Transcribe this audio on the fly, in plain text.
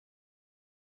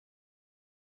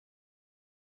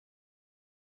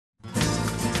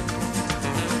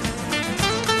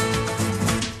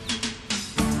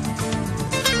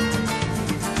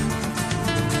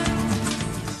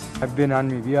I've been on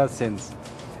mi vida since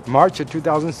March of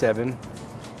 2007,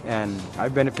 and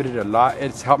I've benefited a lot.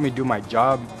 It's helped me do my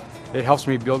job. It helps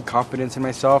me build confidence in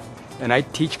myself, and I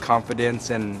teach confidence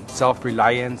and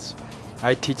self-reliance.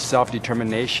 I teach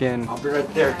self-determination. I'll be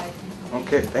right there.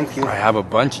 Okay, thank you. I have a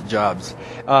bunch of jobs.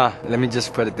 Let me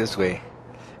just put it this way.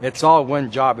 It's all one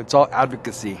job. It's all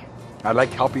advocacy. I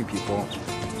like helping people.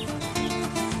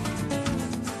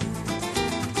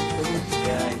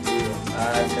 Yeah, I do.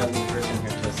 I've got the person here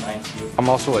to assign to you. I'm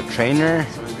also a trainer.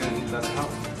 So we're going to need a lot of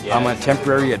help. Yeah, I'm a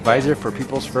temporary advisor for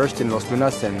People's First in Los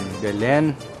Lunas and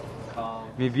Belen.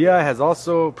 Mi vida has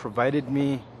also provided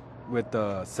me with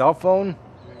a cell phone,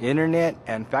 internet,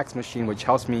 and fax machine, which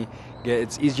helps me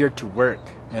it's easier to work,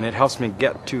 and it helps me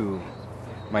get to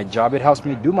my job. It helps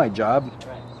me do my job.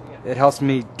 It helps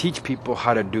me teach people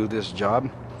how to do this job.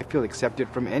 I feel accepted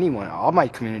from anyone, all my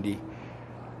community,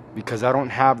 because I don't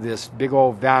have this big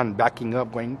old van backing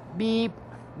up going beep,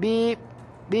 beep,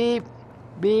 beep,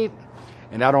 beep.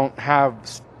 And I don't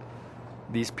have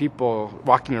these people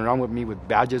walking around with me with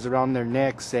badges around their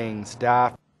necks saying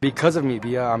staff. Because of mi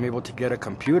vida, I'm able to get a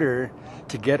computer,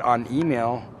 to get on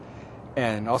email,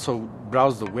 and also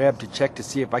browse the web to check to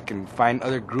see if I can find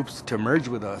other groups to merge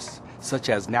with us, such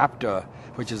as NAPTA,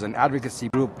 which is an advocacy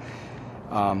group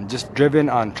just driven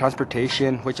on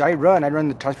transportation, which I run. I run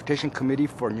the transportation committee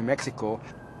for New Mexico.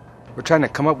 We're trying to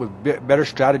come up with better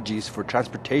strategies for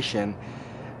transportation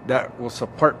that will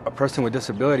support a person with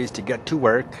disabilities to get to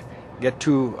work, get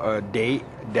to a date,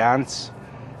 dance,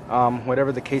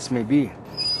 whatever the case may be.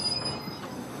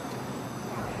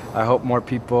 I hope more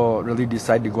people really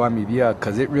decide to go on mi vida,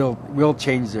 because it will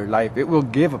change their life. It will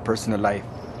give a person a life.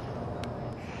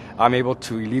 I'm able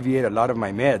to alleviate a lot of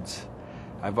my meds.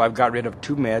 I've got rid of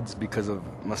 2 meds because of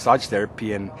massage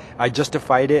therapy, and I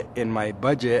justified it in my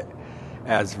budget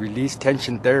as release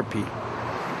tension therapy.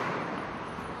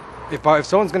 If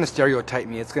someone's going to stereotype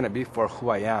me, it's going to be for who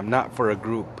I am, not for a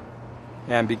group.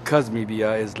 And because mi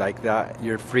vida is like that,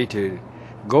 you're free to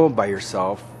go by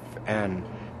yourself and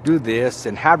do this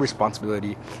and have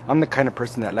responsibility. I'm the kind of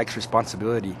person that likes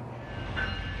responsibility.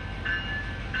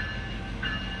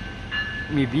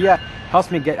 Mi vida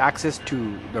helps me get access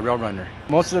to the rail runner.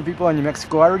 Most of the people in New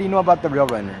Mexico already know about the rail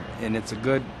runner, and it's a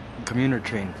good commuter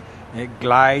train. It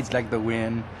glides like the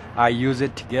wind. I use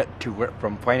it to get to work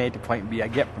from point A to point B. I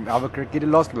get from Albuquerque to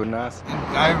Los Lunas.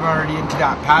 I'm already into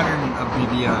that pattern of mi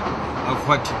vida, of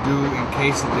what to do in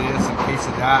case of this, in case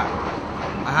of that.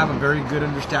 I have a very good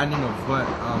understanding of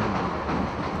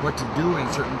what to do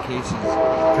in certain cases,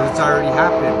 because it's already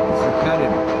happened. It's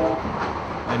repetitive,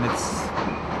 and it's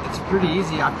pretty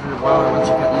easy after a while once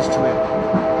you get used to it.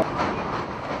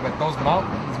 But those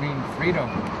mountains mean freedom.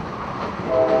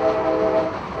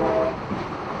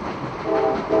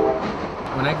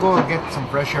 When I go and get some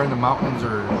fresh air in the mountains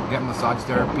or get massage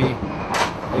therapy,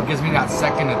 it gives me that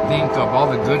second to think of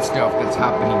all the good stuff that's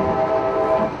happening,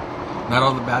 not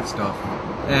all the bad stuff.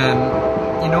 And,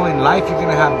 you know, in life you're going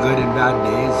to have good and bad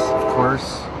days, of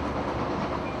course.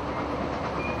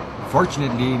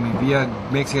 Fortunately, mi vida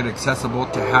makes it accessible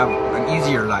to have an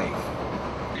easier life.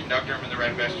 Conductor, I'm in the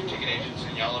red vest, your ticket agents,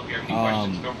 and y'all, if you have any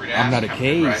questions, feel free to ask. I'm not a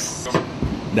case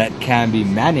that can be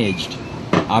managed.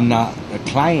 I'm not a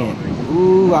client.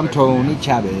 Ooh, I'm Tony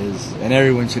Chavez. And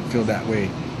everyone should feel that way,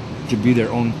 to be their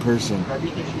own person,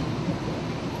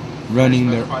 running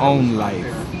their own life.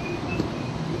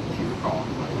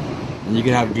 And you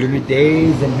can have gloomy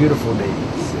days and beautiful days.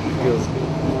 It feels good.